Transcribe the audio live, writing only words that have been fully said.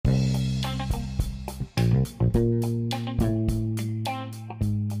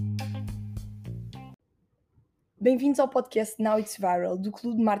Bem-vindos ao podcast Now It's Viral, do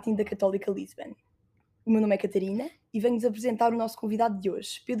Clube de Marketing da Católica Lisbon. O meu nome é Catarina e venho-vos apresentar o nosso convidado de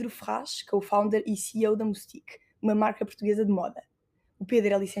hoje, Pedro Ferraz, co-founder e CEO da Mustique, uma marca portuguesa de moda. O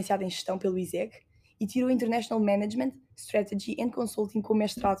Pedro é licenciado em Gestão pelo ISEG e tirou International Management, Strategy and Consulting com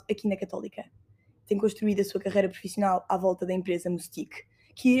mestrado aqui na Católica. Tem construído a sua carreira profissional à volta da empresa Mustique,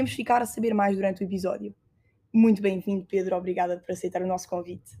 que iremos ficar a saber mais durante o episódio. Muito bem-vindo, Pedro. Obrigada por aceitar o nosso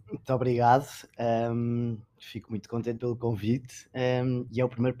convite. Muito obrigado. Fico muito contente pelo convite. E é o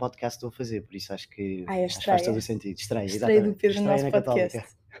primeiro podcast que estou a fazer, por isso acho que faz todo o sentido. Estreia do Pedro no nosso podcast. Católica.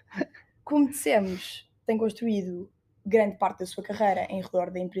 Como dissemos, tem construído grande parte da sua carreira em redor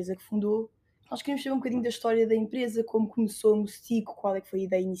da empresa que fundou. Nós queremos saber um bocadinho da história da empresa, como começou a Mustique, qual é que foi a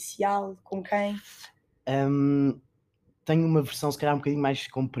ideia inicial, com quem? Tenho uma versão se calhar um bocadinho mais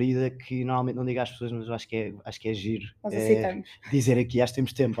comprida que normalmente não digo às pessoas, mas eu acho que é giro. Nós aceitamos. Dizer aqui, acho que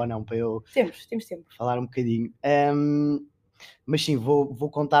temos tempo ou não, para eu Temos tempo. falar um bocadinho. Mas sim, vou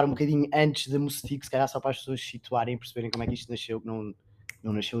contar um bocadinho antes da Mustique, se calhar só para as pessoas se situarem e perceberem como é que isto nasceu, que não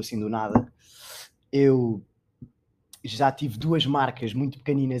nasceu assim do nada. Eu já tive duas marcas muito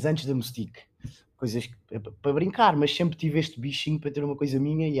pequeninas antes da Mustique, coisas para brincar, mas sempre tive este bichinho para ter uma coisa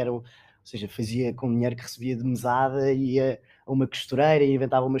minha e era... Ou seja, fazia com dinheiro que recebia de mesada, ia a uma costureira e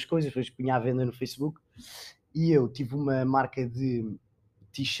inventava umas coisas, depois punha à venda no Facebook. E eu tive uma marca de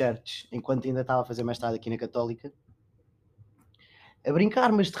t-shirts, enquanto ainda estava a fazer mestrado aqui na Católica, a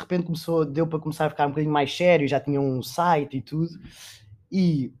brincar, mas de repente deu para começar a ficar um bocadinho mais sério, já tinha um site e tudo.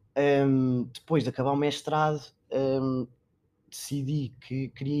 E depois de acabar o mestrado, decidi que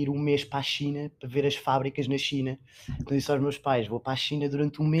queria ir um mês para a China para ver as fábricas na China. Então disse aos meus pais, vou para a China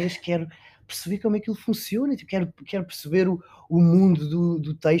durante um mês, quero perceber como aquilo funciona, quero perceber o mundo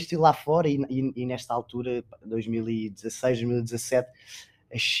do têxtil lá fora. E nesta altura, 2016, 2017,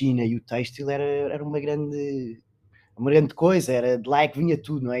 a China e o têxtil era uma grande coisa, era de lá é que vinha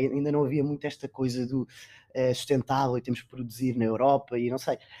tudo, não é? Ainda não havia muito esta coisa do sustentável e temos que produzir na Europa e não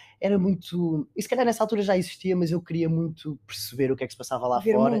sei, era muito, e se calhar nessa altura já existia, mas eu queria muito perceber o que é que se passava lá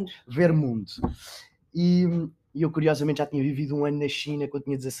fora, ver mundo. E eu curiosamente já tinha vivido um ano na China quando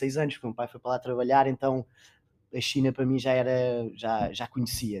tinha 16 anos, porque o meu pai foi para lá trabalhar, então a China para mim já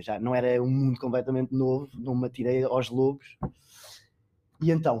conhecia, já não era um mundo completamente novo, não me atirei aos lobos. E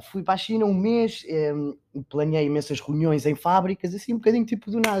então fui para a China um mês, planeei imensas reuniões em fábricas, assim um bocadinho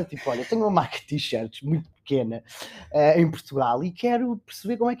tipo do nada, tipo, olha, tenho uma marca de t-shirts muito pequena em Portugal e quero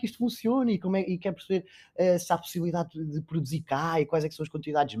perceber como é que isto funciona e quero perceber se há possibilidade de produzir cá e quais é que são as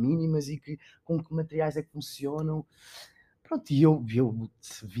quantidades mínimas e com que materiais é que funcionam. Pronto, e eu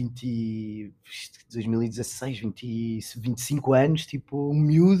 2016, 25 anos, tipo um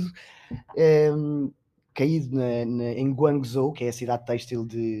miúdo, caído em Guangzhou, que é a cidade têxtil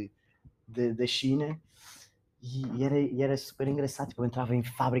da China, e era super engraçado, tipo, eu entrava em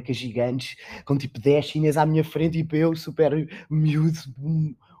fábricas gigantes com tipo 10 chineses à minha frente e eu super miúdo,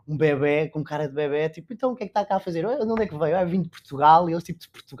 um bebé, com cara de bebé, tipo, então o que é que está cá a fazer? De onde é que veio? Vim de Portugal, e eu tipo, de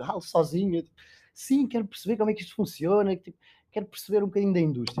Portugal, sozinho, eu, tipo, sim, quero perceber como é que isto funciona, tipo, quero perceber um bocadinho da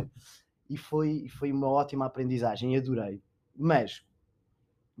indústria. E foi uma ótima aprendizagem, adorei. Mas,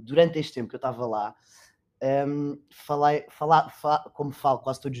 durante este tempo que eu estava lá, como falo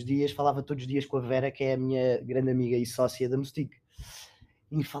quase todos os dias, falava todos os dias com a Vera, que é a minha grande amiga e sócia da Mustique,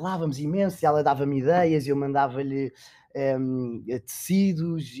 e falávamos imenso, e ela dava-me ideias, e eu mandava-lhe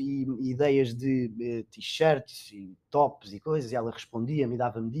tecidos e ideias de t-shirts e tops e coisas, e ela respondia-me e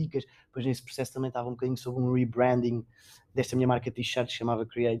dava-me dicas. Depois nesse processo também estava um bocadinho sobre um rebranding desta minha marca de t-shirts, que chamava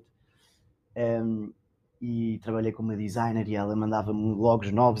Create, e trabalhei com uma designer e ela mandava-me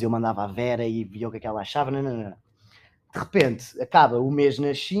logos novos, eu mandava a Vera e via o que é que ela achava. Não. De repente, acaba o mês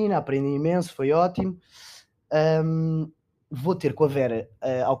na China, aprendi imenso, foi ótimo. Vou ter com a Vera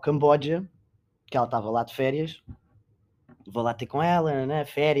ao Camboja, que ela estava lá de férias. Vou lá ter com ela, né?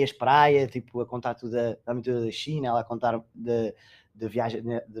 Férias, praia, tipo, a contar tudo da aventura da China, ela a contar da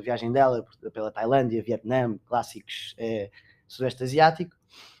viagem dela pela Tailândia, Vietnã, clássicos sudeste asiático.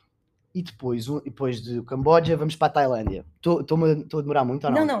 E depois do Camboja vamos para a Tailândia. Estou a demorar muito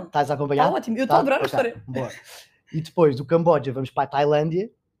ou não? Não. Estás a acompanhar? Está ótimo, eu estou a adorar a história. Boa. E depois do Camboja vamos para a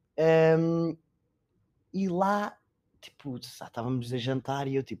Tailândia, e lá, tipo, estávamos a jantar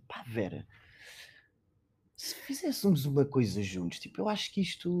e eu tipo, pá, Vera, se fizéssemos uma coisa juntos, tipo, eu acho que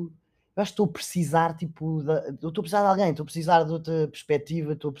estou a precisar, tipo, eu estou a precisar de alguém, estou a precisar de outra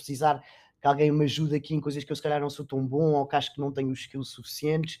perspectiva, estou a precisar que alguém me ajude aqui em coisas que eu se calhar não sou tão bom ou que acho que não tenho os skills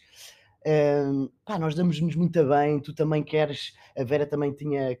suficientes. Pá, nós damos-nos muito bem, tu também queres, a Vera também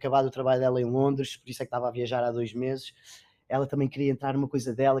tinha acabado o trabalho dela em Londres, por isso é que estava a viajar há 2 meses, ela também queria entrar numa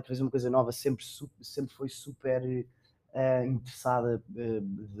coisa dela, queria fazer uma coisa nova, sempre foi super, interessada,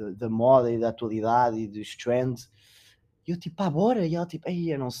 da moda e da atualidade e dos trends. E eu tipo: "Pá, bora", e ela tipo: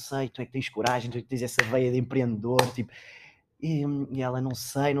 "Ei, eu não sei, tu é que tens coragem, tu é que tens essa veia de empreendedor", tipo, e ela: não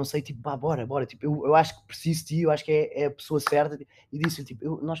sei", tipo: "Pá, bora, bora", tipo, eu acho que preciso de ti, eu acho que é a pessoa certa, e disse-lhe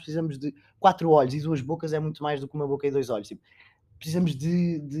tipo: "Nós precisamos de 4 olhos e 2 bocas é muito mais do que uma boca e 2 olhos, tipo, precisamos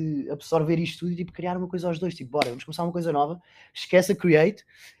de absorver isto tudo e tipo criar uma coisa aos 2, tipo, bora, vamos começar uma coisa nova, esquece a Create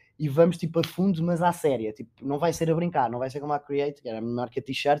e vamos tipo a fundo, mas à séria, tipo, não vai ser a brincar, não vai ser como a Create, que era a marca de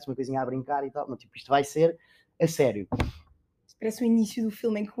t-shirts, uma coisinha a brincar e tal, não, tipo, isto vai ser a sério". Parece o início do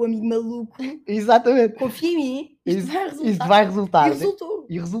filme em que o amigo maluco Exatamente. confia em mim, isto vai Isto resultar. vai E resultar, né? resultou.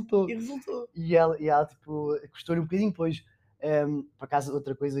 E resultou. E resultou. E ela tipo, custou-lhe um bocadinho, depois, por acaso,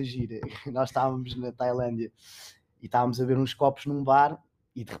 outra coisa gira, nós estávamos na Tailândia e estávamos a ver uns copos num bar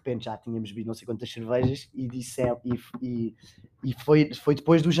e de repente já tínhamos bebido não sei quantas cervejas e foi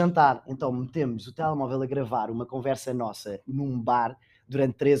depois do jantar. Então metemos o telemóvel a gravar uma conversa nossa num bar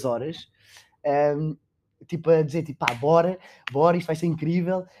durante 3 horas, um, tipo a dizer tipo, bora, isto vai ser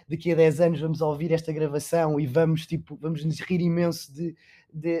incrível, daqui a 10 anos vamos ouvir esta gravação e vamos nos rir imenso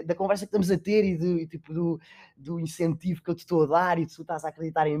da conversa que estamos a ter e tipo do incentivo que eu te estou a dar e tu estás a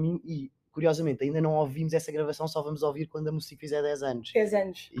acreditar em mim. E curiosamente ainda não ouvimos essa gravação, só vamos ouvir quando a Mustique fizer 10 anos 10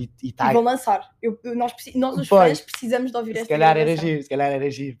 anos. e E tá, vão lançar. Nós os fãs, pois, precisamos de ouvir se esta calhar gravação. era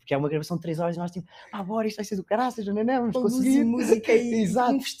giro, porque é uma gravação de 3 horas e nós tipo, bora, isto vai ser do caraças, não, vamos Com luz e conseguir. música e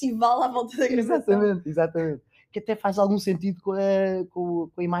Exato. um festival à volta da gravação. Exatamente. Que até faz algum sentido com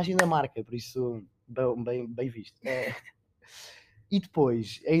a imagem da marca, por isso, bem visto. E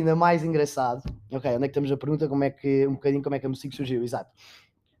depois, ainda mais engraçado, ok, onde é que estamos a pergunta, um bocadinho como é que a Mustique surgiu, exato.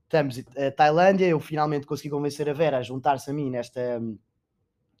 Estamos a Tailândia, eu finalmente consegui convencer a Vera a juntar-se a mim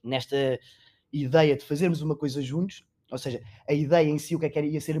nesta ideia de fazermos uma coisa juntos, ou seja, a ideia em si, o que é que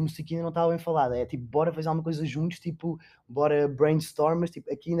ia ser a Mustique ainda não estava bem falada, é tipo, bora fazer alguma coisa juntos, tipo, bora brainstorm, mas tipo,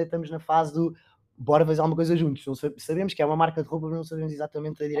 aqui ainda estamos na fase do bora fazer alguma coisa juntos, não sabemos que é uma marca de roupa, mas não sabemos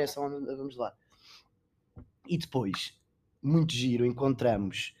exatamente a direção onde vamos lá. E depois, muito giro,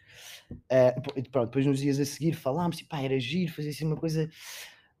 encontramos, pronto, depois nos dias a seguir falámos, tipo, era giro, fazer assim uma coisa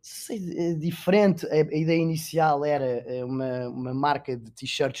diferente. A ideia inicial era uma marca de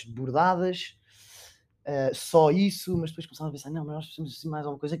t-shirts bordadas, só isso, mas depois começámos a pensar, não, mas nós precisamos assim mais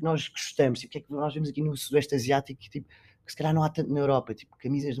alguma coisa que nós gostamos, tipo, o que é que nós vemos aqui no Sudeste Asiático, tipo, que se calhar não há tanto na Europa, tipo,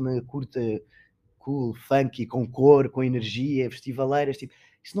 camisas de uma curta cool, funky, com cor, com energia, festivaleiras, tipo,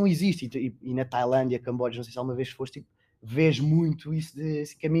 isso não existe. E na Tailândia, Camboja, não sei se alguma vez foste, tipo, vês muito isso de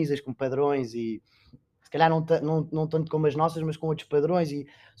assim, camisas com padrões e se calhar não tanto como as nossas, mas com outros padrões e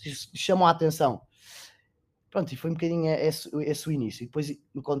chamam a atenção. Pronto, e foi um bocadinho esse o início. E depois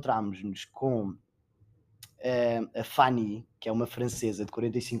encontrámos-nos com a Fanny, que é uma francesa de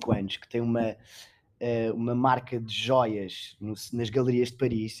 45 anos, que tem uma marca de joias nas galerias de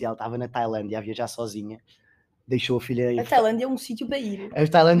Paris, e ela estava na Tailândia a viajar sozinha, deixou a filha A Tailândia é um sítio para ir. A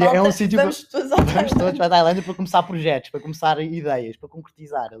Tailândia é um sítio vamos todos à vamos Tailândia. todos para a Tailândia para começar projetos, para começar ideias, para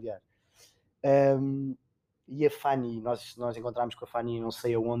concretizar, aliás. E a Fanny, nós encontramos com a Fanny não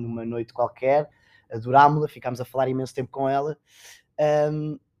sei aonde, uma noite qualquer, adorámos-la, ficámos a falar imenso tempo com ela,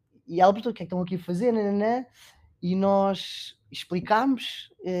 e ela perguntou o que é que estão aqui a fazer, nananã, e nós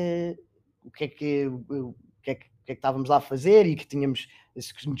explicámos o que é que estávamos lá a fazer e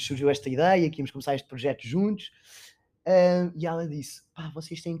que nos surgiu esta ideia, que íamos começar este projeto juntos. E ela disse: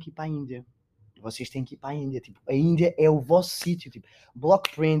 vocês têm que ir para a Índia. Vocês têm que ir para a Índia. Tipo, a Índia é o vosso sítio. Tipo,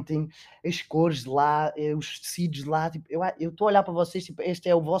 block printing, as cores de lá, os tecidos de lá. Tipo, eu estou a olhar para vocês, tipo, este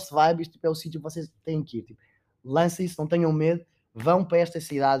é o vosso vibe, este tipo, é o sítio que vocês têm que ir. Tipo, lancem-se, não tenham medo, vão para esta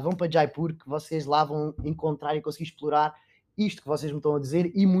cidade, vão para Jaipur, que vocês lá vão encontrar e conseguir explorar isto que vocês me estão a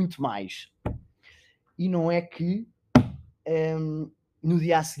dizer e muito mais. E não é que no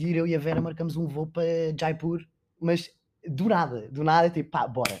dia a seguir eu e a Vera marcamos um voo para Jaipur, mas do nada, tipo,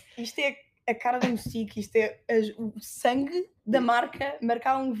 bora. Isto é a cara da Mustique, isto é o sangue da marca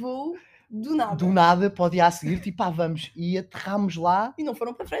marcar um voo do nada. Do nada, para o dia a seguir, tipo, vamos. E aterramos lá. E não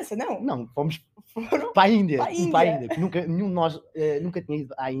foram para a França, não. Não, fomos Foram para a Índia. para a Índia. Nenhum de nós nunca tinha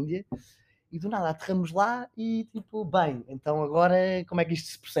ido à Índia. E do nada aterramos lá e tipo, bem, então agora como é que isto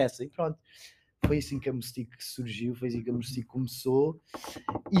se processa? E pronto, foi assim que a Mustique surgiu, foi assim que a Mustique começou.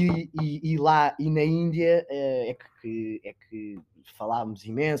 E lá e na Índia é que falávamos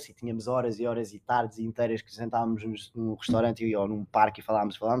imenso e tínhamos horas e horas e tardes inteiras que sentávamos num restaurante ou num parque e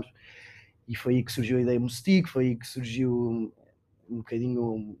falávamos. E foi aí que surgiu a ideia Mustique, foi aí que surgiu um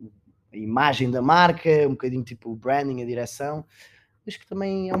bocadinho a imagem da marca, um bocadinho tipo o branding, a direção. Acho que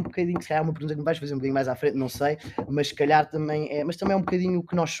também é um bocadinho, se calhar é uma pergunta que me vais fazer um bocadinho mais à frente, não sei, mas se calhar também é, mas também é um bocadinho o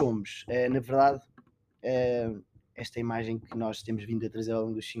que nós somos. Na verdade, esta imagem que nós temos vindo a trazer ao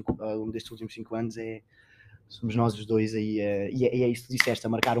longo destes últimos 5 anos somos nós os dois aí, e é isso que tu disseste, a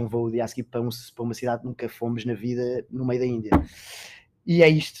marcar um voo de a seguir para uma cidade que nunca fomos na vida, no meio da Índia. E é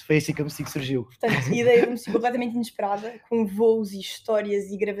isto, foi assim que a Mustique surgiu. Portanto, a ideia da Mustique completamente inesperada, com voos e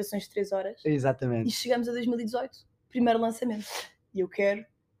histórias e gravações de 3 horas. Exatamente. E chegamos a 2018, primeiro lançamento. E eu quero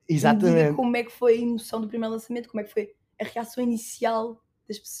que me Exatamente. diga como é que foi a emoção do primeiro lançamento, como é que foi a reação inicial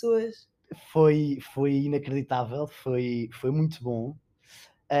das pessoas. Foi inacreditável, foi muito bom.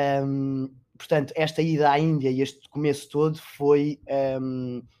 Portanto, esta ida à Índia e este começo todo foi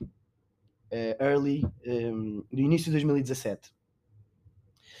no início de 2017.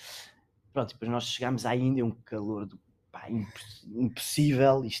 Pronto, depois nós chegámos à Índia, um calor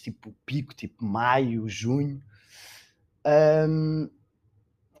impossível, isto tipo pico, tipo maio, junho.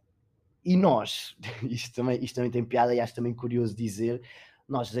 E nós, isto também tem piada e acho também curioso dizer,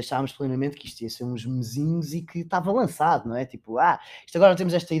 nós achávamos plenamente que isto ia ser uns mesinhos e que estava lançado, não é? Tipo, isto agora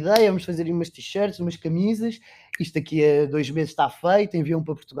temos esta ideia, vamos fazer umas t-shirts, umas camisas, isto daqui a 2 meses está feito, enviam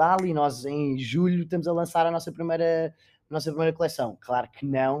para Portugal e nós em julho estamos a lançar a nossa primeira coleção. Claro que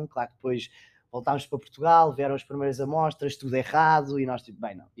não, claro que depois voltámos para Portugal, vieram as primeiras amostras, tudo errado e nós tipo,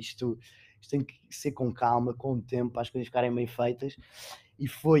 bem, não, isto tem que ser com calma, com o tempo, para as coisas ficarem bem feitas. E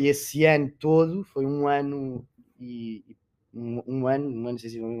foi esse ano todo, foi um ano e um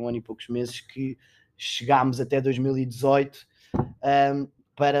ano e poucos meses que chegámos até 2018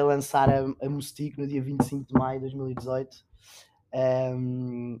 para lançar a Mustique no dia 25 de maio de 2018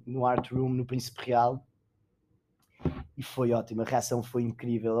 no Art Room, no Príncipe Real. E foi ótimo, a reação foi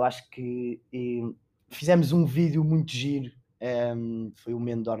incrível. Eu acho que fizemos um vídeo muito giro, foi o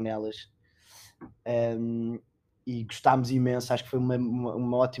Mendo de Ornelas. E gostámos imenso, acho que foi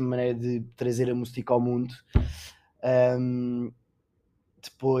uma ótima maneira de trazer a Mustique ao mundo.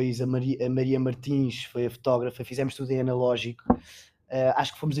 Depois a Maria Martins foi a fotógrafa, fizemos tudo em analógico.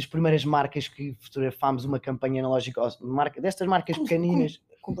 Acho que fomos as primeiras marcas que fotografámos uma campanha analógica, destas marcas pequeninas.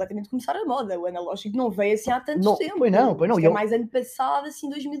 Completamente começar a moda, o analógico não veio assim há tanto tempo. Pois não. Isto é mais ano passado, assim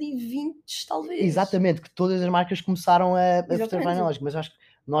 2020 talvez. Exatamente, que todas as marcas começaram a fotografar analógico, mas acho que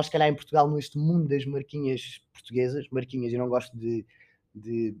nós, se calhar em Portugal, neste mundo das marquinhas portuguesas, eu não gosto de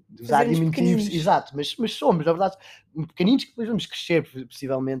usar diminutivos, exato, mas somos, na verdade, pequeninos que depois vamos crescer,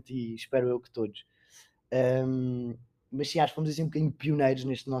 possivelmente, e espero eu que todos. Mas sim, acho que fomos assim um bocadinho pioneiros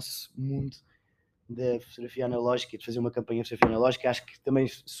neste nosso mundo da fotografia analógica e de fazer uma campanha de fotografia analógica. Acho que também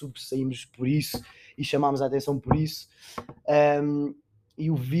sobressaímos por isso e chamámos a atenção por isso. E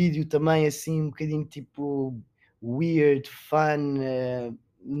o vídeo também assim um bocadinho tipo weird, fun,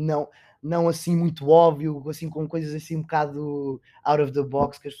 não assim muito óbvio, assim com coisas assim um bocado out of the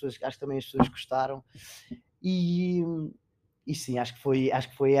box, que acho que também as pessoas gostaram. E sim, acho que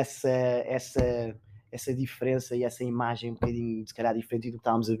foi essa diferença e essa imagem um bocadinho, se calhar, diferente do que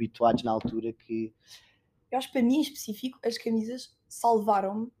estávamos habituados na altura. Que eu acho que para mim em específico as camisas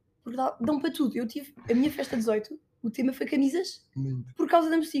salvaram-me, porque dão para tudo. Eu tive a minha festa 18, o tema foi camisas por causa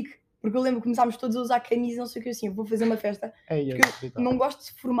da Mustique. Porque eu lembro que começámos todos a usar camisa, não sei o que, assim, eu vou fazer uma festa. Porque eu não gosto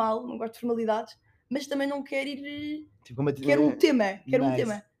de formal, não gosto de formalidades, mas também não quero ir. Quero um tema,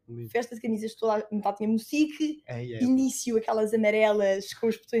 Festa de camisas, toda a metade tinha Mustique, início, aquelas amarelas com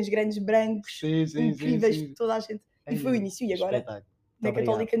os botões grandes brancos, incríveis para toda a gente. E foi o início, e agora, na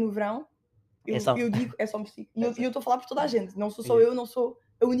Católica no verão, eu digo, é só Mustique. E eu estou a falar por toda a gente, não sou só eu, não sou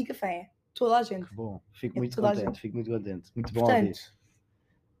a única fã, é toda a gente. Que bom, fico muito contente, muito bom. Portanto,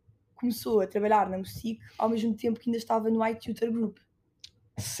 começou a trabalhar na Mustique ao mesmo tempo que ainda estava no iTutor Group.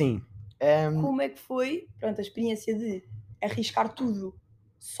 Sim. Como é que foi, pronto, a experiência de arriscar tudo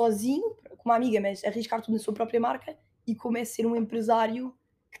sozinho, com uma amiga, mas arriscar tudo na sua própria marca, e como é ser um empresário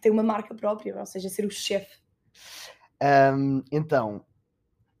que tem uma marca própria, ou seja, ser o chefe? Então,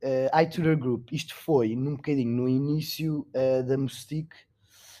 iTutor Group, isto foi num bocadinho no início da Mustique,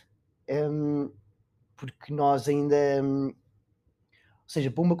 porque nós ainda, ou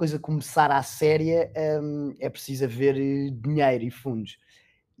seja, para uma coisa começar à séria, é preciso haver dinheiro e fundos.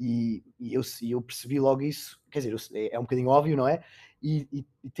 E eu percebi logo isso, quer dizer, é um bocadinho óbvio, não é? E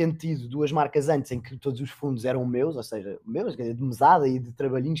tendo tido 2 marcas antes em que todos os fundos eram meus, ou seja, meus, quer dizer, de mesada e de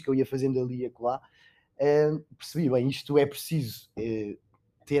trabalhinhos que eu ia fazendo ali e acolá, percebi, bem, isto é preciso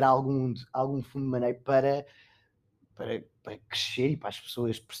ter algum fundo de maneiro para crescer e para as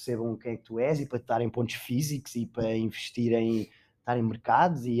pessoas percebam quem é que tu és e para te darem pontos físicos e para investir estar em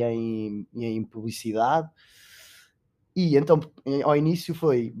mercados e em publicidade. E então, ao início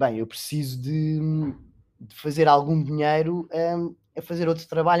foi: "Bem, eu preciso de fazer algum dinheiro, a fazer outro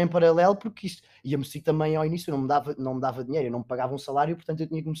trabalho em paralelo", porque isto e a Mustique também ao início não me dava dinheiro, eu não me pagava um salário, portanto eu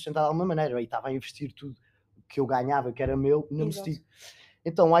tinha que me sustentar de alguma maneira, e estava a investir tudo o que eu ganhava, que era meu, na Exato. Mustique.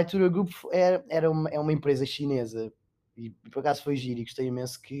 Então, a iTutor Group é uma empresa chinesa, e por acaso foi giro e gostei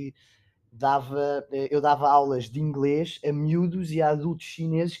imenso que eu dava aulas de inglês a miúdos e a adultos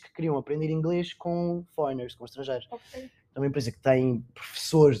chineses que queriam aprender inglês com foreigners, com estrangeiros. Ok. É uma empresa que tem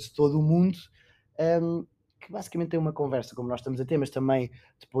professores de todo o mundo, que basicamente tem uma conversa como nós estamos a ter, mas também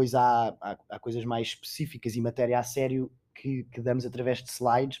depois há coisas mais específicas e matéria a sério que damos através de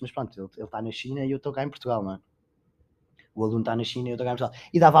slides, mas pronto, ele está na China e eu estou cá em Portugal, não é? O aluno está na China e eu estou cá em Portugal.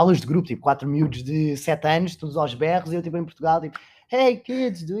 E dava aulas de grupo, tipo 4 miúdos de 7 anos, todos aos berros, e eu tipo em Portugal, tipo, "Hey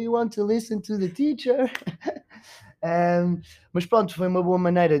kids, do you want to listen to the teacher?" Mas pronto, foi uma boa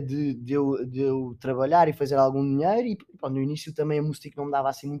maneira de eu trabalhar e fazer algum dinheiro, e pronto, no início também a música não me dava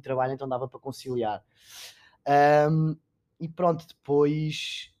assim muito trabalho, então dava para conciliar. Um, e pronto,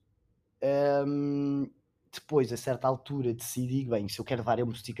 hum, depois, a certa altura, decidi, bem, se eu quero levar a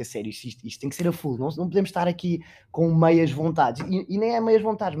música a sério, isto tem que ser a full, não podemos estar aqui com meias vontades, e nem é meias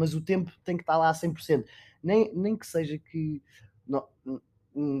vontades, mas o tempo tem que estar lá a 100%, nem que seja que no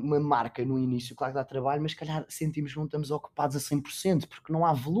uma marca no início, claro que dá trabalho, mas se calhar sentimos que não estamos ocupados a 100%, porque não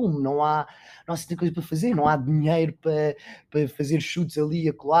há volume, não há assim tanta coisa para fazer, não há dinheiro para fazer chutes ali e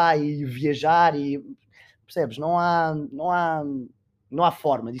acolá e viajar e percebes? Não há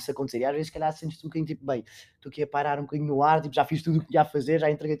forma disso acontecer. E às vezes, se calhar, sentes-te um bocadinho tipo, bem, estou aqui a parar um bocadinho no ar, tipo, já fiz tudo o que tinha a fazer,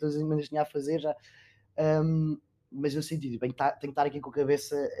 já entreguei todas as encomendas que tinha a fazer, já. hum, mas eu senti, bem, tenho que estar aqui com a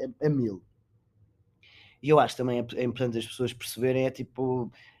cabeça a mil. E eu acho também é importante as pessoas perceberem, é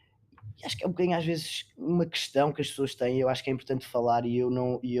tipo, e acho que é um bocadinho às vezes uma questão que as pessoas têm, eu acho que é importante falar e eu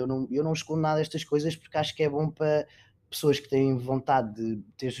não escondo nada destas coisas porque acho que é bom para pessoas que têm vontade de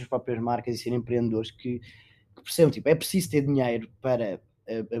ter as suas próprias marcas e serem empreendedores que percebam, tipo, é preciso ter dinheiro para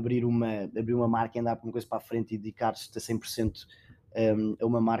abrir uma marca e andar por uma coisa para a frente e dedicar-se a 100% a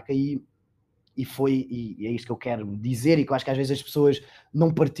uma marca e é isto que eu quero dizer e que eu acho que às vezes as pessoas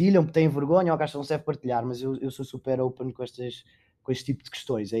não partilham porque têm vergonha ou que acham que não se deve partilhar, mas eu sou super open com este tipo de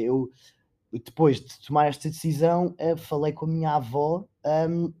questões. Depois de tomar esta decisão, falei com a minha avó,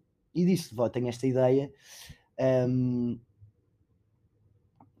 e disse: "Vó, tenho esta ideia." hum,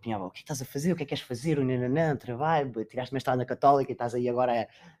 Minha avó: "O que é que estás a fazer? O que é que queres fazer? O nananã, trabalho, tiraste mestrado na Católica e estás aí agora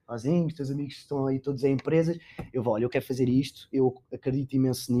sozinho, os teus amigos estão aí todos em empresas." Eu vou: "Olha, eu quero fazer isto, eu acredito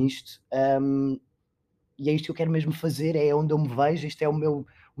imenso nisto, e é isto que eu quero mesmo fazer, é onde eu me vejo, isto é o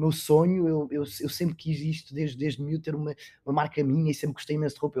meu sonho, eu sempre quis isto desde miúdo, ter uma marca minha e sempre gostei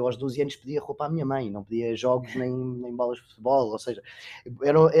imenso de roupa. Eu aos 12 anos pedia roupa à minha mãe, não pedia jogos nem bolas de futebol, ou seja,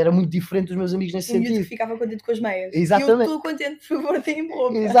 era muito diferente dos meus amigos nesse O miúdo que sentido." ficava contente com as meias. E eu Exatamente. estou contente, por favor, deem-me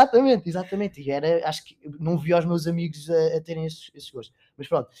roupa. Exatamente. E acho que não vi os meus amigos a terem esses gostos. Mas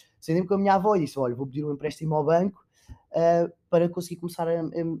pronto, sentei-me com a minha avó e disse: "Olha, vou pedir um empréstimo ao banco, para conseguir começar a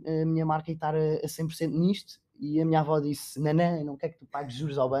minha marca e estar a 100% nisto." E a minha avó disse: "Nanã, não quer que tu pagues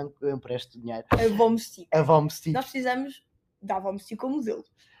juros ao banco, eu empresto dinheiro." A Avó Mustique. A avó Mustique, Nós precisamos da Avó Mustique como modelo.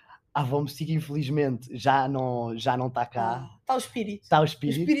 a avó Mustique infelizmente já não está cá, Está o espírito. está o O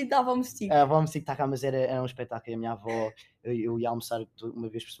espírito. espírito da Avó Mustique. A avó Mustique está cá, mas era um espetáculo. E a minha avó, eu ia almoçar uma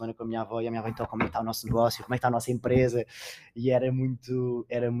vez por semana com a minha avó, e a minha avó: "Então, como é que está o nosso negócio? Como é que está a nossa empresa?" E era muito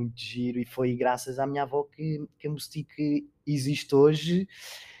giro, e foi graças à minha avó que a Mustique existe hoje,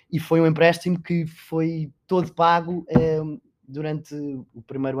 e foi um empréstimo que foi todo pago, durante o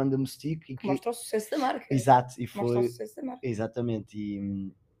primeiro ano da Mustique, Que mostra o sucesso da marca. exato, e Mostra o foi sucesso da marca. exatamente,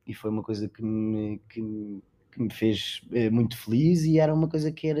 e foi uma coisa que me fez muito feliz, e era uma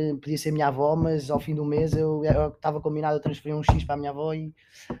coisa podia ser a minha avó, mas ao fim do mês eu estava combinado a transferir um X para a minha avó, e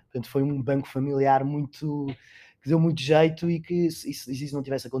portanto foi um banco familiar que deu muito jeito, e que se isso não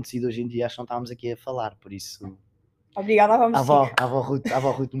tivesse acontecido hoje em dia, acho que não estávamos aqui a falar, por isso Obrigada, Avó a avó, Mustique. a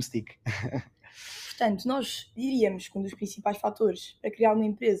avó Ruth Mustique. Portanto, nós diríamos que um dos principais fatores para criar uma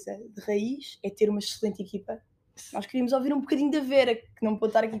empresa de raiz é ter uma excelente equipa. Nós queríamos ouvir um bocadinho da Vera, que não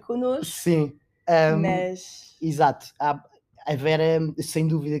pode estar aqui connosco, Sim, mas exato. A Vera, sem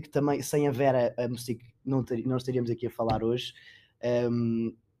dúvida que também, sem a Vera, a Mustique não estaríamos aqui a falar hoje.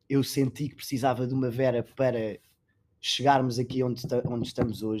 Eu senti que precisava de uma Vera para chegarmos aqui onde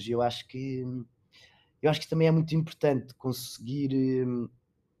estamos hoje. Eu acho que também é muito importante conseguir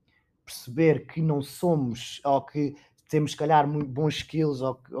perceber que não somos, ou que temos, se calhar, muito bons skills,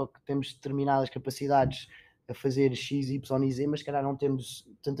 ou que temos determinadas capacidades a fazer X, Y e Z, mas se calhar não temos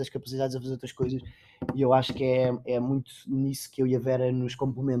tantas capacidades a fazer outras coisas. E eu acho que é muito nisso que eu e a Vera nos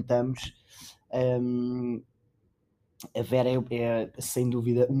complementamos. Um, A Vera é sem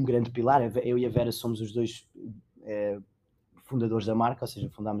dúvida um grande pilar. Eu e a Vera somos os dois fundadores da marca, ou seja,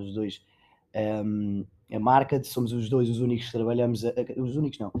 fundámos os dois a marca, somos os dois os únicos que trabalhamos, os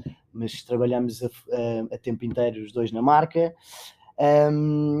únicos não, mas trabalhamos a tempo inteiro os dois na marca.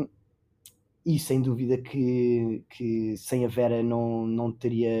 E sem dúvida que sem a Vera não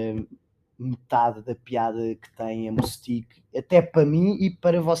teria metade da piada que tem a Mustique, até para mim e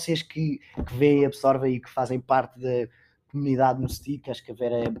para vocês que veem, absorvem e que fazem parte da comunidade Mustique. Acho que a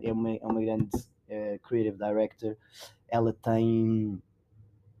Vera é uma grande creative director. Ela tem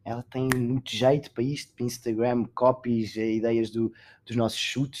muito jeito para isto, para Instagram, copies, ideias dos nossos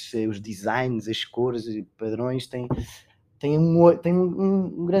shoots, os designs, as cores, padrões. Tem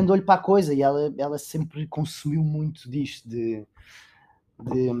um grande olho para a coisa, e ela sempre consumiu muito disto de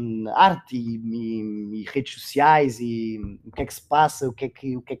arte e redes sociais, e o que é que se passa, o que é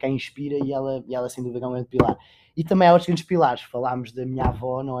que a inspira, e ela sem dúvida é um grande pilar. E também há outros grandes pilares. Falámos da minha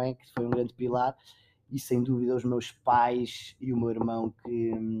avó, não é? Que foi um grande pilar, e sem dúvida os meus pais e o meu irmão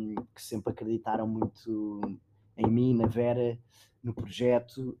que sempre acreditaram muito em mim, na Vera, no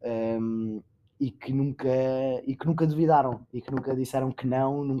projeto, e que nunca duvidaram, e que nunca disseram que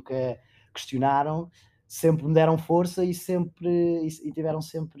não, nunca questionaram, sempre me deram força e tiveram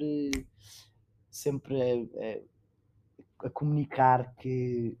sempre a comunicar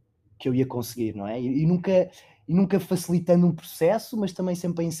que eu ia conseguir, não é? E nunca facilitando um processo, mas também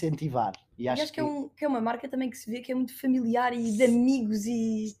sempre a incentivar. E E acho acho que que é uma marca também que se vê que é muito familiar e de amigos,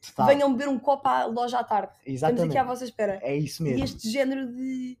 e total, venham beber um copo à loja à tarde. Estamos aqui à exatamente, vossa espera. é isso E mesmo, este género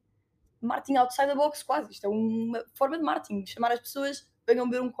de marketing outside the box, quase. Isto é uma forma de marketing, chamar as pessoas, venham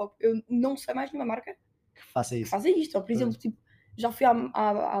beber um copo. Eu não sei mais nenhuma marca que faça que isso. faça isto. Ou, por exemplo, tipo, já fui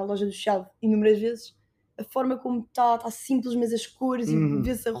à loja do Chiado inúmeras vezes, a forma como está simples, mas as cores, e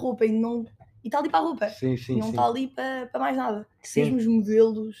vê-se a roupa, e não. E está ali para a roupa. Sim, E sim, não sim. está ali para mais nada. Sim, Mesmo os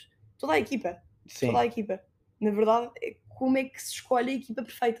modelos, toda a equipa. sim. Toda a equipa. Na verdade, como é que se escolhe a equipa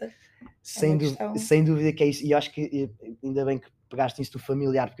perfeita? É uma questão. Sem dúvida que é isso. E eu acho que ainda bem que pegaste isso do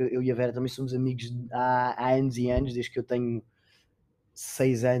familiar, porque eu e a Vera também somos amigos há anos e anos, desde que eu tenho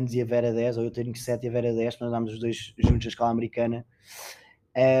 6 anos e a Vera 10, ou eu tenho 7 e a Vera 10, nós andámos os dois juntos na escola americana.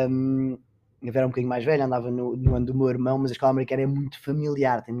 A Vera é um bocadinho mais velha, andava no ano do meu irmão, mas a escola americana é muito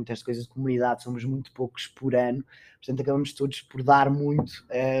familiar, tem muitas coisas de comunidade, somos muito poucos por ano, portanto acabamos todos por dar muito,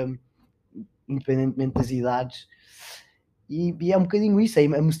 independentemente das idades. E é um bocadinho isso,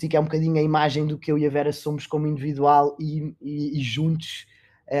 a Mustique é um bocadinho a imagem do que eu e a Vera somos como individual e juntos.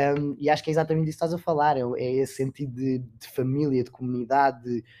 E acho que é exatamente isso que estás a falar, é esse sentido de família, de comunidade,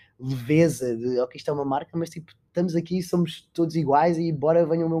 de leveza, de ok, isto é uma marca, mas tipo, estamos aqui, somos todos iguais, e bora,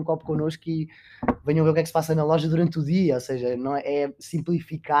 venham beber um copo connosco e venham ver o que é que se passa na loja durante o dia. Ou seja, não é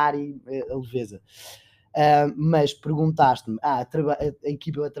simplificar a leveza. Mas perguntaste-me, a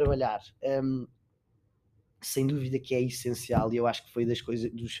equipa a trabalhar, sem dúvida que é essencial, e eu acho que foi das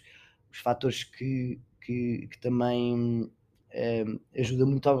coisas, dos fatores que também ajuda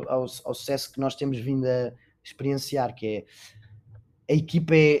muito ao sucesso que nós temos vindo a experienciar, que é a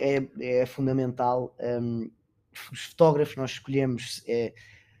equipa é fundamental. Os fotógrafos que nós escolhemos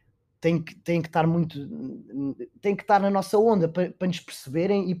têm que estar muito, têm que estar na nossa onda para nos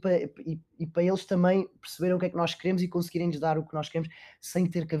perceberem, e para eles também perceberem o que é que nós queremos e conseguirem nos dar o que nós queremos, sem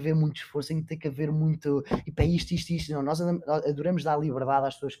ter que haver muito esforço, sem ter que haver muito e para isto. Não, nós adoramos dar liberdade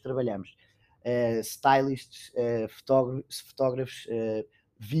às pessoas que trabalhamos, stylists, fotógrafos,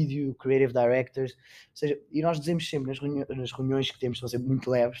 vídeo, creative directors, ou seja, e nós dizemos sempre nas reuniões que temos, são sempre muito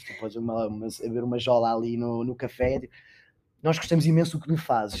leves, tipo, haver uma jola ali no café, tipo, nós gostamos imenso do que me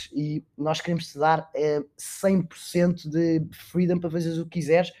fazes, e nós queremos te dar 100% de freedom para fazeres o que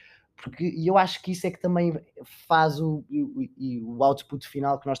quiseres, e eu acho que isso é que também faz o output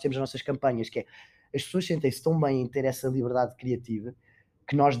final que nós temos nas nossas campanhas, que é, as pessoas sentem-se tão bem em ter essa liberdade criativa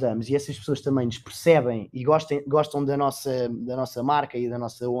que nós damos, e essas pessoas também nos percebem e gostam da nossa marca e da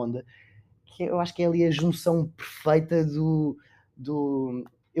nossa onda, que eu acho que é ali a junção perfeita do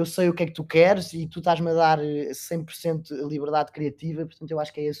eu sei o que é que tu queres e tu estás-me a dar 100% liberdade criativa. Portanto, eu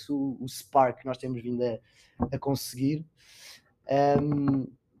acho que é esse o spark que nós temos vindo a conseguir.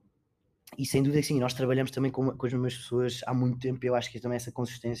 E sem dúvida que sim, nós trabalhamos também com as mesmas pessoas há muito tempo, e eu acho que também essa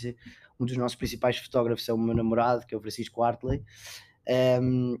consistência. Um dos nossos principais fotógrafos é o meu namorado, que é o Francisco Hartley.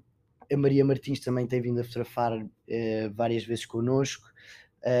 A Maria Martins também tem vindo a fotografar várias vezes connosco.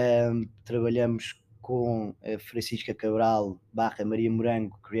 Trabalhamos com a Francisca Cabral / Maria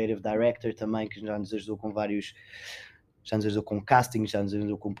Morango, Creative Director também, que já nos ajudou com vários, já nos ajudou com casting, já nos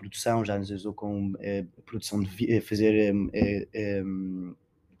ajudou com produção, já nos ajudou com produção de fazer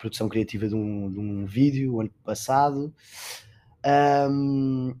produção criativa de um vídeo o ano passado.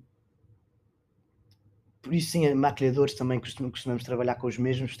 Por isso, sim, maquilhadores também costumamos trabalhar com os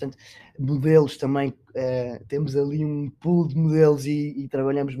mesmos, portanto, modelos também, temos ali um pool de modelos e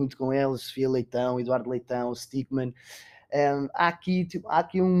trabalhamos muito com eles, Sofia Leitão, Eduardo Leitão, Stickman. Há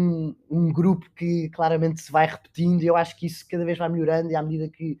aqui um grupo que claramente se vai repetindo e eu acho que isso cada vez vai melhorando e à medida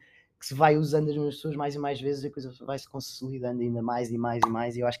que se vai usando as mesmas pessoas mais e mais vezes, a coisa vai se consolidando ainda mais e mais e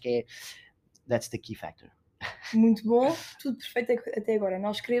mais, e eu acho que that's the key factor. Muito bom, tudo perfeito até agora.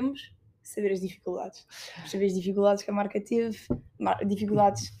 Nós queremos saber as dificuldades. Saber as dificuldades que a marca teve,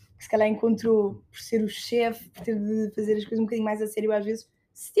 dificuldades que se calhar encontrou por ser o chefe, por ter de fazer as coisas um bocadinho mais a sério às vezes,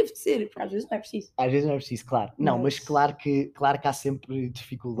 se teve de ser, porque às vezes não é preciso. Às vezes não é preciso, claro. Não, mas claro que há sempre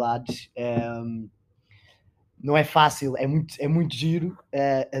dificuldades. Não é fácil, é muito giro,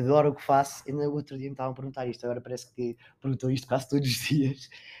 adoro o que faço. Ainda o outro dia me estavam a perguntar isto, agora parece que perguntam isto quase todos os dias.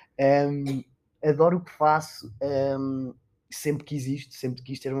 Adoro o que faço, sempre quis isto, sempre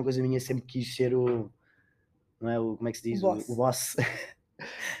quis ter uma coisa minha, sempre quis ser não é, como é que se diz? O boss.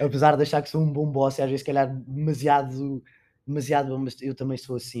 Apesar de achar que sou um bom boss e às vezes, se calhar, demasiado bom, mas eu também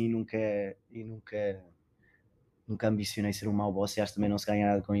sou assim, nunca ambicionei ser um mau boss e acho que também não se ganha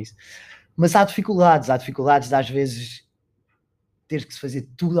nada com isso. Mas há dificuldades de às vezes ter que se fazer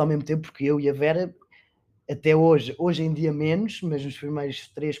tudo ao mesmo tempo, porque eu e a Vera, até hoje em dia menos, mas nos primeiros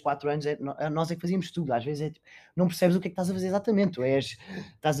 3, 4 anos nós é que fazíamos tudo. Às vezes não percebes o que é que estás a fazer exatamente. Tu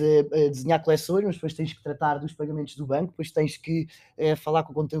estás a desenhar coleções, mas depois tens que tratar dos pagamentos do banco, depois tens que falar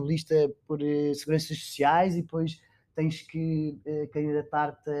com o contabilista por seguranças sociais e depois tens que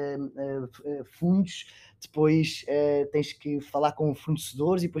candidatar-te a fundos, depois tens que falar com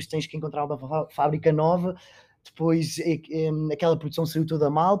fornecedores e depois tens que encontrar uma fábrica nova, depois aquela produção saiu toda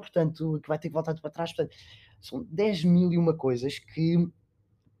mal, portanto, que vai ter que voltar para trás. Portanto, são 10.001 coisas que,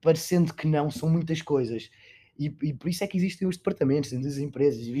 parecendo que não, são muitas coisas. E por isso é que existem os departamentos dentro das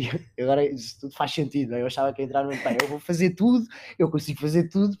empresas. E agora isso tudo faz sentido. Não é? Eu achava que entrar no bem, eu vou fazer tudo, eu consigo fazer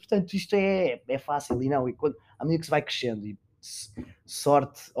tudo, portanto isto é fácil. E não, e à medida que se vai crescendo, e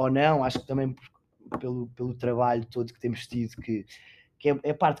sorte ou não, acho que também pelo trabalho todo que temos tido, que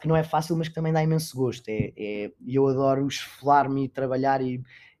é parte que não é fácil, mas que também dá imenso gosto. E eu adoro esfolar-me e trabalhar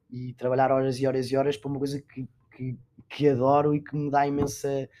horas e horas e horas para uma coisa que adoro e que me dá imenso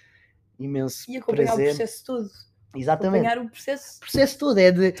e acompanhar prazer. O processo todo. Exatamente. Acompanhar o processo todo,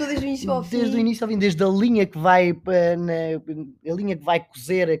 é desde o início ao fim. Desde o início ao fim, desde a linha que vai a linha que vai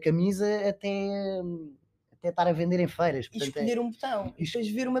cozer a camisa até estar a vender em feiras. Portanto, e escolher um botão, e depois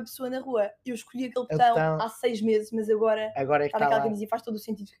ver uma pessoa na rua. Eu escolhi aquele botão há 6 meses, mas agora é que está naquela camisa e faz todo o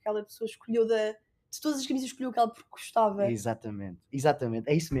sentido que aquela pessoa escolheu de todas as camisas escolheu aquela porque gostava. Exatamente,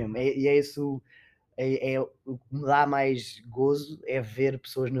 é isso mesmo, e é isso. O que me dá mais gozo é ver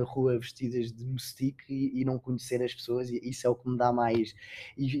pessoas na rua vestidas de Mustique e não conhecer as pessoas, e isso é o que me dá mais.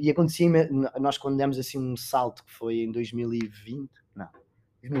 E acontecia, nós quando demos assim um salto, que foi em 2020, não,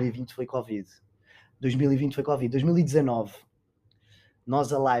 2020 foi Covid, 2019,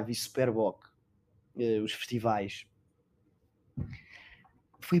 nós a Live e Superboc, os festivais,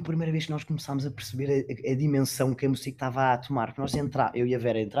 foi a primeira vez que nós começámos a perceber a dimensão que a Mustique estava a tomar. Porque nós eu e a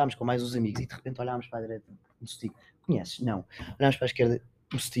Vera entrámos com mais uns amigos e de repente olhámos para a direita, Mustique, conheces? Não. Olhámos para a esquerda,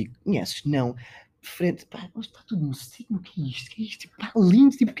 Mustique, conheces? Não. De frente, pá, está tudo Mustique, o que é isto? Tipo, pá,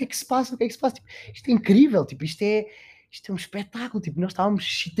 lindo, tipo, o que é que se passa? Tipo, isto é incrível, tipo, isto é um espetáculo, tipo, nós estávamos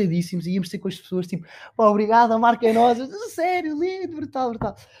excitadíssimos e íamos ter com as pessoas, tipo, pá, obrigado, a marca é nossa, sério, lindo, brutal.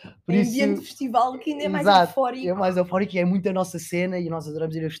 Por isso, ambiente de festival que ainda é mais eufórico. É mais eufórico e é muito a nossa cena e nós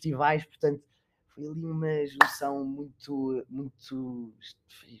adoramos ir a festivais, portanto, foi ali uma junção muito,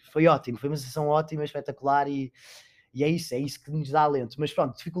 foi ótimo, foi uma sensação ótima, espetacular e é isso que nos dá alento. Mas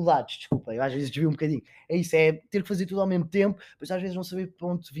pronto, dificuldades, desculpa, eu às vezes desvio um bocadinho. É isso, é ter que fazer tudo ao mesmo tempo, depois às vezes não saber para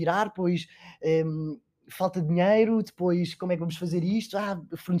onde virar, depois falta de dinheiro, depois como é que vamos fazer isto?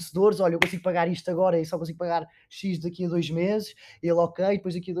 Fornecedores, olha, eu consigo pagar isto agora e só consigo pagar X daqui a 2 meses, ele ok,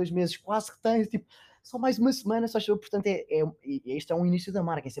 depois daqui a 2 meses quase que tem, tipo, só mais uma semana, só achou, portanto, isto é um início da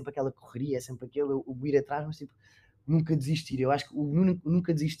marca, é sempre aquela correria, é sempre aquele, o ir atrás, mas tipo, nunca desistir. Eu acho que o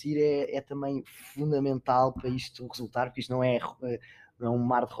nunca desistir é também fundamental para isto resultar, porque isto não é um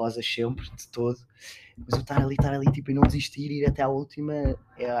mar de rosas sempre, de todo, mas o estar ali tipo, e não desistir, ir até à última,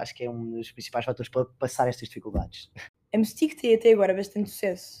 acho que é um dos principais fatores para passar estas dificuldades. A Mustique tem até agora bastante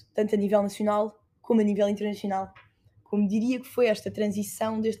sucesso, tanto a nível nacional como a nível internacional. Como diria que foi esta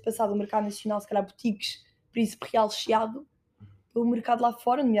transição desde passar do mercado nacional, se calhar boutiques, Príncipe Real Chiado, para o mercado lá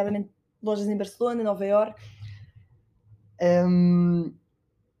fora, nomeadamente lojas em Barcelona, Nova Iorque?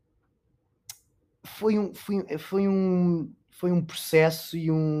 Foi foi um processo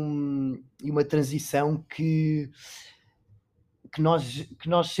e uma transição que nós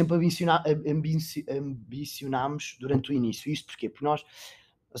sempre ambicionámos durante o início. Isto porquê? Porque nós,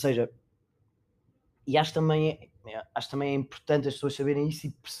 ou seja, e acho também é importante as pessoas saberem isso e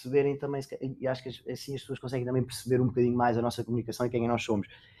perceberem também, e acho que assim as pessoas conseguem também perceber um bocadinho mais a nossa comunicação e quem nós somos.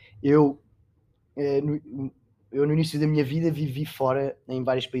 Eu no início da minha vida vivi fora em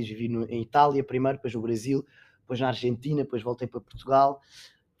vários países. Vivi em Itália primeiro, depois no Brasil, depois na Argentina, depois voltei para Portugal,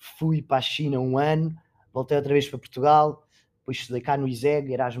 fui para a China 1 ano, voltei outra vez para Portugal, depois estudei cá no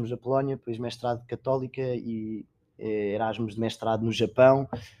ISEG, Erasmus da Polónia, depois mestrado de Católica e Erasmus de mestrado no Japão,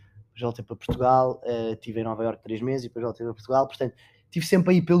 depois voltei para Portugal, estive em Nova Iorque 3 meses e depois voltei para Portugal. Portanto, estive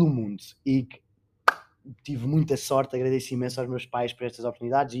sempre aí pelo mundo e tive muita sorte, agradeço imenso aos meus pais por estas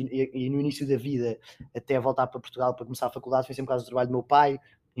oportunidades e no início da vida, até voltar para Portugal para começar a faculdade, foi sempre por causa do trabalho do meu pai,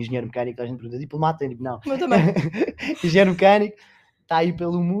 engenheiro mecânico. A gente pergunta, diplomata? Não. Eu também. Engenheiro mecânico, está aí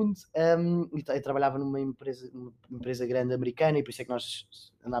pelo mundo, e eu trabalhava numa empresa grande americana e por isso é que nós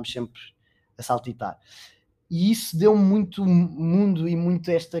andámos sempre a saltitar. E isso deu-me muito mundo e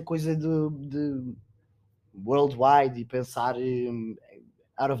muito esta coisa de worldwide e pensar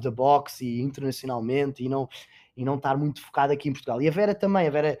out of the box e internacionalmente e não estar muito focado aqui em Portugal. E a Vera também,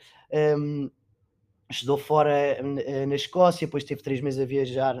 estudou fora na Escócia, depois teve 3 meses a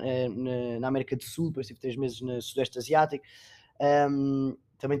viajar na América do Sul, depois teve 3 meses no Sudeste Asiático.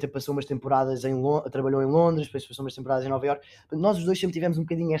 Também passou umas temporadas trabalhou em Londres, depois passou umas temporadas em Nova Iorque. Nós os dois sempre tivemos um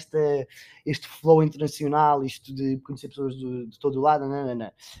bocadinho este flow internacional, isto de conhecer pessoas de todo o lado,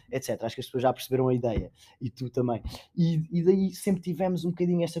 etc. Acho que as pessoas já perceberam a ideia, e tu também. E daí sempre tivemos um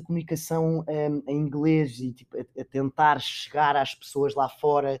bocadinho esta comunicação em inglês e tipo, a tentar chegar às pessoas lá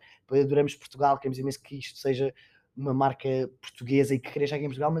fora. Adoramos Portugal, queremos imenso que isto seja uma marca portuguesa e que cresça aqui em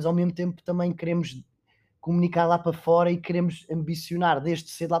Portugal, mas ao mesmo tempo também queremos comunicar lá para fora e queremos ambicionar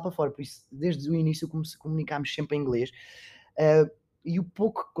desde cedo lá para fora. Por isso, desde o início comunicámos sempre em inglês. E o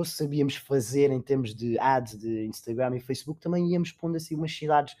pouco que sabíamos fazer em termos de ads de Instagram e Facebook, também íamos pondo assim umas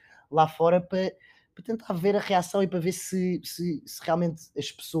cidades lá fora para tentar ver a reação e para ver se realmente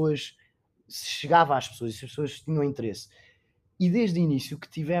as pessoas, se chegava às pessoas e se as pessoas tinham interesse. E desde o início que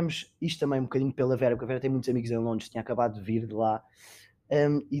tivemos, isto também um bocadinho pela Vera, porque a Vera tem muitos amigos em Londres, tinha acabado de vir de lá,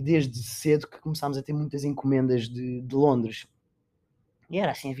 e desde cedo que começámos a ter muitas encomendas de Londres. E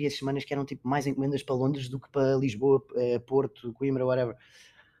era assim, havia semanas que eram tipo mais encomendas para Londres do que para Lisboa, Porto, Coimbra, whatever.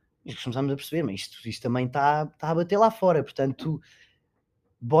 E começámos a perceber, mas isto também está a bater lá fora, portanto,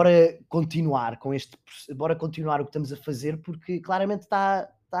 bora continuar o que estamos a fazer, porque claramente está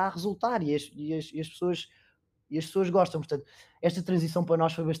a resultar e as pessoas gostam. Portanto, esta transição para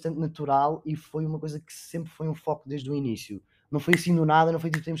nós foi bastante natural e foi uma coisa que sempre foi um foco desde o início. Não foi assim do nada, não foi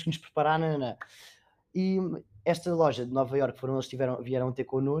tipo, temos que nos preparar, não. E esta loja de Nova Iorque, eles vieram ter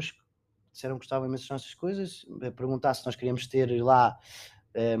connosco, disseram que gostavam imenso das nossas coisas, perguntar se nós queríamos ter lá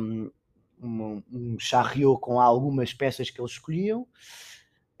um charriot com algumas peças que eles escolhiam,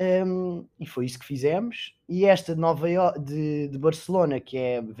 e foi isso que fizemos. E esta de Nova Iorque, de Barcelona,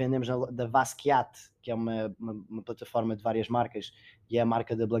 que vendemos da Basquiat, que é uma plataforma de várias marcas, e é a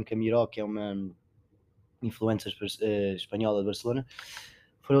marca da Blanca Miró, que é uma influencer espanhola de Barcelona.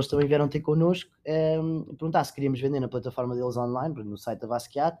 Eles também vieram ter connosco, perguntar se queríamos vender na plataforma deles online, no site da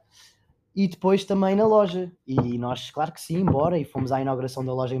Basquiat, e depois também na loja. E nós, claro que sim, bora, e fomos à inauguração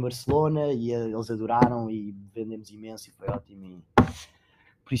da loja em Barcelona, e eles adoraram, e vendemos imenso, e foi ótimo. E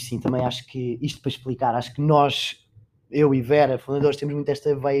por isso sim, também acho que, isto para explicar, acho que nós, eu e Vera, fundadores, temos muito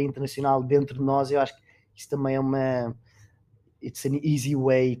esta veia internacional dentro de nós. Eu acho que isso também é it's an easy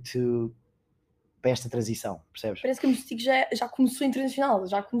way para esta transição, percebes? Parece que a Mustique já começou internacional,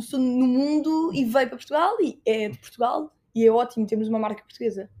 já começou no mundo e veio para Portugal e é de Portugal e é ótimo termos uma marca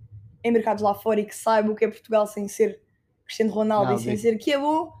portuguesa em mercados lá fora e que saiba o que é Portugal sem ser Cristiano Ronaldo e sem ser que é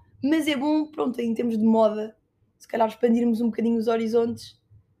bom, mas é bom, pronto, em termos de moda, se calhar expandirmos um bocadinho os horizontes.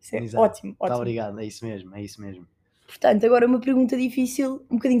 Isso é Exato. ótimo. Muito obrigado, é isso mesmo. Portanto, agora uma pergunta difícil,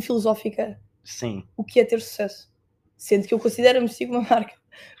 um bocadinho filosófica. Sim. O que é ter sucesso? Sendo que eu considero a Mustique uma marca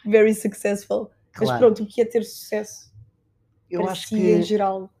very successful. Mas Claro. pronto, o que é ter sucesso? Eu Para acho si, que em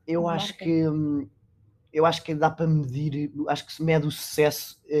geral, eu uma acho marca. que dá para medir, acho que se mede o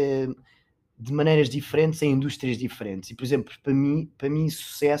sucesso de maneiras diferentes em indústrias diferentes. E por exemplo, para mim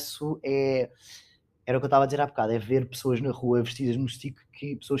sucesso era o que eu estava a dizer há bocado, é ver pessoas na rua vestidas no Mustique,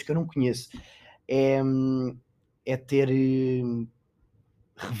 pessoas que eu não conheço. É ter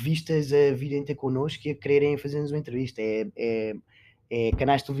revistas a virem ter connosco e a quererem fazer-nos uma entrevista. É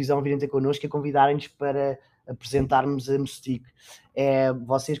canais de televisão a virem ter connosco e a convidarem-nos para apresentarmos a Mustique.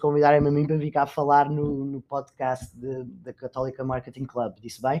 Vocês convidarem-me a mim para vir cá falar no podcast da Católica Marketing Club,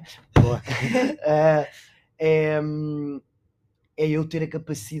 disse bem? Boa. É eu ter a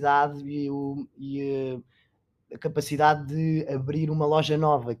capacidade a capacidade de abrir uma loja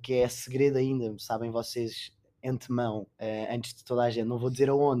nova, que é segredo ainda, sabem vocês, antemão, antes de toda a gente, não vou dizer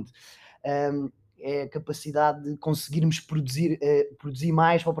aonde. É a capacidade de conseguirmos produzir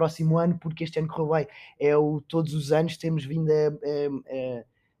mais para o próximo ano, porque este ano correu bem. Todos os anos temos vindo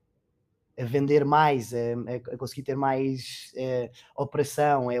a vender mais, a conseguir ter mais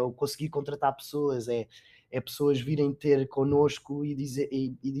operação, é o conseguir contratar pessoas, é pessoas virem ter connosco e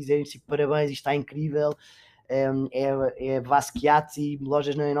dizerem assim, parabéns, isto está incrível. É Basquiat e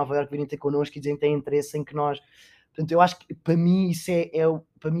lojas em Nova Iorque virem ter connosco e dizem que têm interesse em que nós... Portanto, eu acho que para mim isso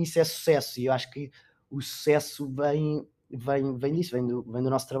é sucesso, e eu acho que o sucesso vem disso, vem do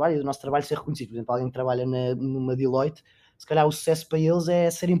nosso trabalho, e do nosso trabalho ser reconhecido. Por exemplo, alguém que trabalha numa Deloitte, se calhar o sucesso para eles é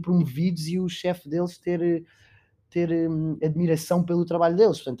serem promovidos e o chefe deles ter admiração pelo trabalho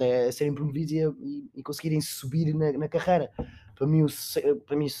deles, portanto é serem promovidos e conseguirem subir na carreira. Para mim o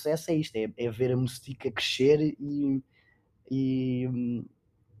sucesso é isto, é ver a Mustique a crescer e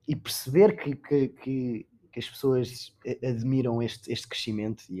perceber que as pessoas admiram este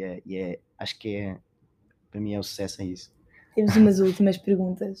crescimento, acho que para mim é o sucesso, é isso. Temos umas últimas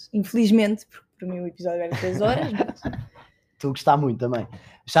perguntas, infelizmente, porque para mim o episódio era 3 horas, mas... Estou a gostar muito também.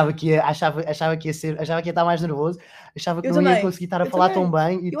 Achava que ia estar mais nervoso, achava que não ia conseguir estar a falar tão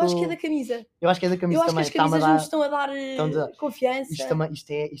bem. Eu acho que é da camisa. Eu acho que é da camisa também. Eu acho que as camisas nos estão a dar confiança.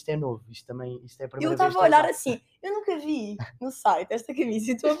 Isto é novo, isto é a primeira vez. Eu estava a olhar assim, eu nunca vi no site esta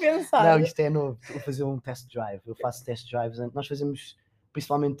camisa e estou a pensar. Não, isto é novo, vou fazer um test drive. Eu faço test drives, nós fazemos,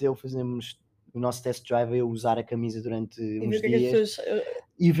 principalmente fazemos o nosso test drive, eu usar a camisa durante uns dias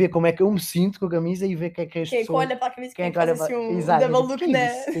e ver como é que eu me sinto com a camisa e ver o que é que as pessoas... Quem olha para a camisa, quem é que faz assim um double look, né?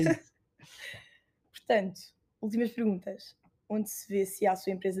 Portanto, últimas perguntas. Onde se vê se há a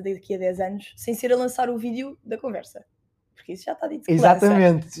sua empresa daqui a 10 anos, sem ser a lançar o vídeo da conversa? Porque isso já está dito que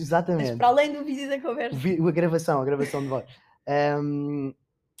exatamente. Mas para além do vídeo da conversa... A gravação de voz.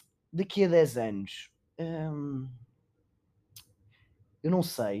 Daqui a 10 anos... eu não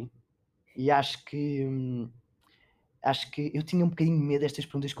sei. E acho que eu tinha um bocadinho de medo destas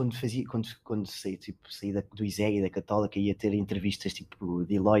perguntas quando saí do ISEG e da Católica, ia ter entrevistas tipo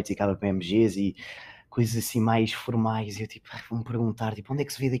Deloitte e KPMGs e coisas assim mais formais, e eu tipo, vão-me perguntar tipo, onde é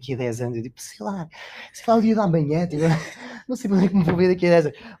que se vê daqui a 10 anos? Eu tipo, sei lá o dia da manhã, tipo, não sei onde é que me vou ver daqui a 10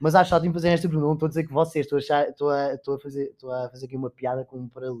 anos, mas acho ótimo fazer esta pergunta. Não estou a dizer que vocês, estou a fazer aqui uma piada com um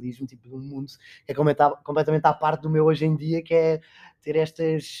paralelismo tipo de um mundo que é completamente à parte do meu hoje em dia, que é ter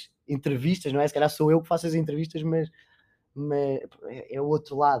estas entrevistas, não é? Se calhar sou eu que faço as entrevistas, mas é o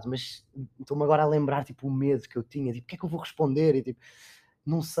outro lado. Mas estou-me agora a lembrar tipo o medo que eu tinha, tipo, o que é que eu vou responder? E tipo,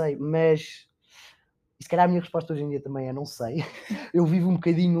 não sei, mas e se calhar a minha resposta hoje em dia também é não sei. Eu vivo um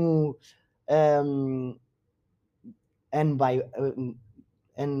bocadinho ano by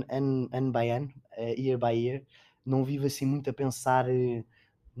ano, year by year, não vivo assim muito a pensar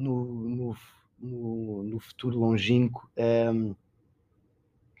no futuro longínquo.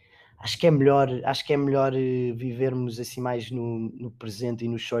 Acho que é melhor vivermos assim mais no presente e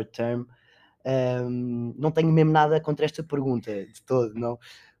no short term. Não tenho mesmo nada contra esta pergunta de todo, não,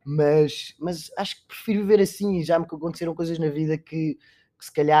 mas acho que prefiro viver assim. Já me aconteceram coisas na vida que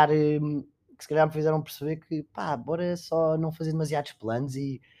se calhar me fizeram perceber que bora só não fazer demasiados planos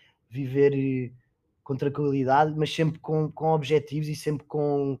e viver com tranquilidade, mas sempre com objetivos e sempre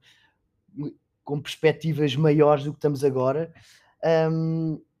com perspectivas maiores do que estamos agora.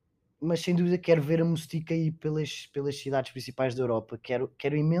 Mas sem dúvida quero ver a Mustique aí pelas cidades principais da Europa.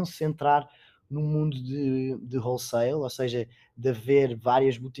 Quero imenso entrar num mundo de wholesale, ou seja, de haver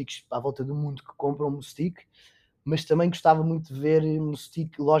várias boutiques à volta do mundo que compram Mustique, mas também gostava muito de ver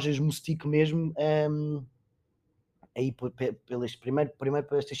lojas Mustique mesmo, aí primeiro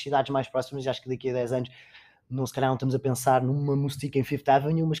para estas cidades mais próximas. Acho que daqui a 10 anos se calhar não estamos a pensar numa Mustique em Fifth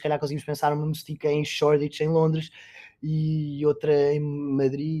Avenue, mas se calhar conseguimos pensar numa Mustique em Shoreditch, em Londres, e outra em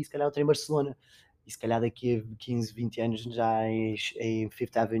Madrid, e se calhar outra em Barcelona, e se calhar daqui a 15, 20 anos já em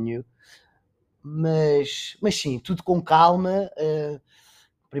Fifth Avenue. Mas sim, tudo com calma.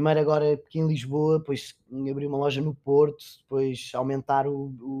 Primeiro agora aqui em Lisboa, depois abrir uma loja no Porto, depois aumentar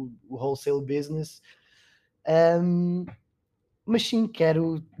o wholesale business. Mas sim,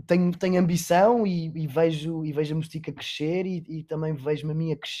 tenho ambição e vejo a Mustique a crescer, e também vejo-me a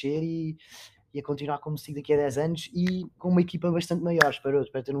mim a crescer e a continuar como Mustique daqui a 10 anos, e com uma equipa bastante maior. Espero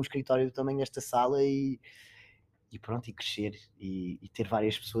ter um escritório do tamanho desta sala e pronto, e crescer e ter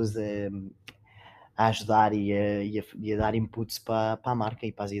várias pessoas a ajudar e a dar inputs para a marca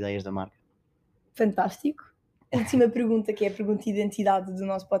e para as ideias da marca. Fantástico. Última pergunta, que é a pergunta de identidade do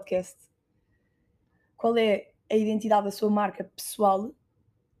nosso podcast. Qual é a identidade da sua marca pessoal?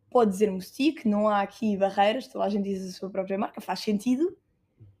 Pode dizer Mustique, não há aqui barreiras, toda a gente diz a sua própria marca, faz sentido.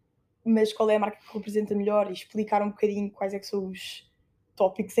 Mas qual é a marca que representa melhor? E explicar um bocadinho quais é que são os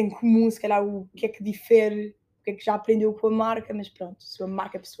tópicos em comum, se calhar o que é que difere, o que é que já aprendeu com a marca, mas pronto, sua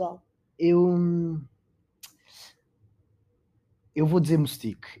marca pessoal. Eu vou dizer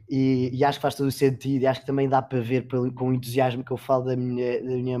Mustique e acho que faz todo o sentido, e acho que também dá para ver com o entusiasmo que eu falo da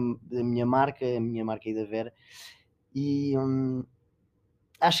minha marca e da Vera. E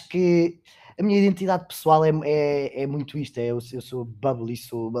acho que a minha identidade pessoal é muito isto, eu sou bubbly,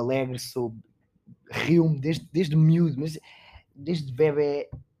 sou alegre, rio-me desde miúdo, mas desde bebé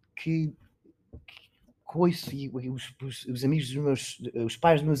que ouço e os amigos dos os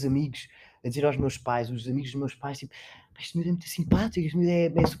pais dos meus amigos a dizer aos meus pais, os amigos dos meus pais, tipo, este miúdo é muito simpático, este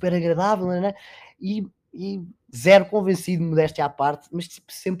miúdo é super agradável, não é? E zero convencido, modéstia à parte, mas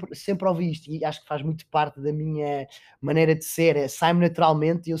tipo, sempre ouvi isto e acho que faz muito parte da minha maneira de ser, sai-me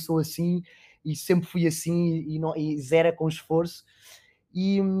naturalmente e eu sou assim e sempre fui assim e zero é com esforço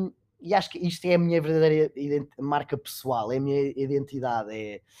e, e acho que isto é a minha verdadeira marca pessoal, é a minha identidade,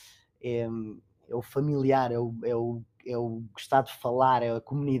 é, é o familiar, é o gostar de falar, é a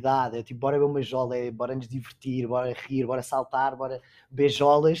comunidade, é tipo, bora ver uma jola, bora nos divertir, bora rir, bora saltar, bora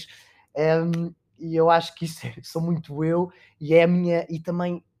beijolas. E eu acho que isso sou muito eu, e é a minha, e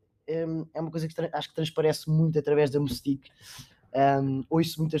também é uma coisa que acho que transparece muito através da Mustique.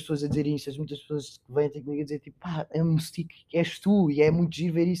 Ouço muitas pessoas a dizer isto, muitas pessoas que vêm ter comigo a dizer tipo, pá, é Mustique, és tu, e é muito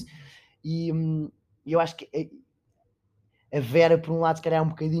giro ver isso. E eu acho que a Vera, por um lado, se calhar é um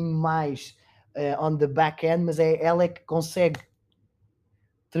bocadinho mais on the back end, mas ela é que consegue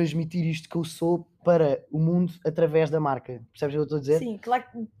transmitir isto que eu sou para o mundo através da marca. Percebes o que eu estou a dizer? Sim, claro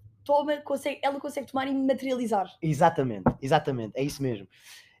que ela consegue tomar e materializar. Exatamente, é isso mesmo.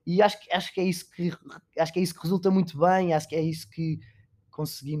 E acho que é isso que resulta muito bem, acho que é isso que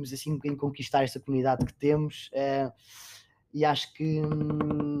conseguimos assim um bocadinho conquistar esta comunidade que temos, e acho que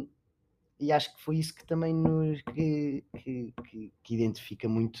foi isso que também que identifica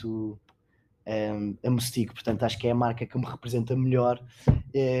muito a Mustique, portanto acho que é a marca que me representa melhor,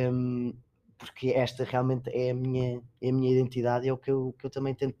 porque esta realmente é a minha identidade, é o que eu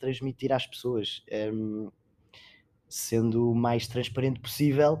também tento transmitir às pessoas, sendo o mais transparente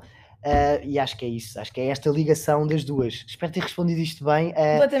possível, e acho que é isso, acho que é esta ligação das duas. Espero ter respondido isto bem.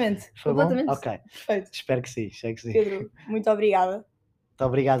 Completamente, Foi bom? completamente. Ok, Perfeito. espero que sim. Pedro, muito obrigada Muito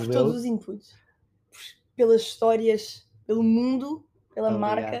obrigado, por todos os inputs, pelas histórias, pelo mundo, pela Muito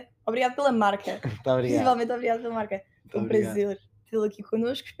marca. Obrigado pela marca. Muito obrigado. Principalmente obrigado pela marca. Foi um Obrigado. prazer tê-lo aqui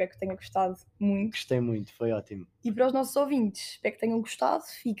connosco. Espero que tenha gostado muito. Gostei muito, foi ótimo. E para os nossos ouvintes, espero que tenham gostado.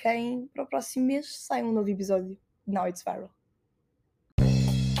 Fiquem para o próximo mês, sai um novo episódio de Now It's Viral.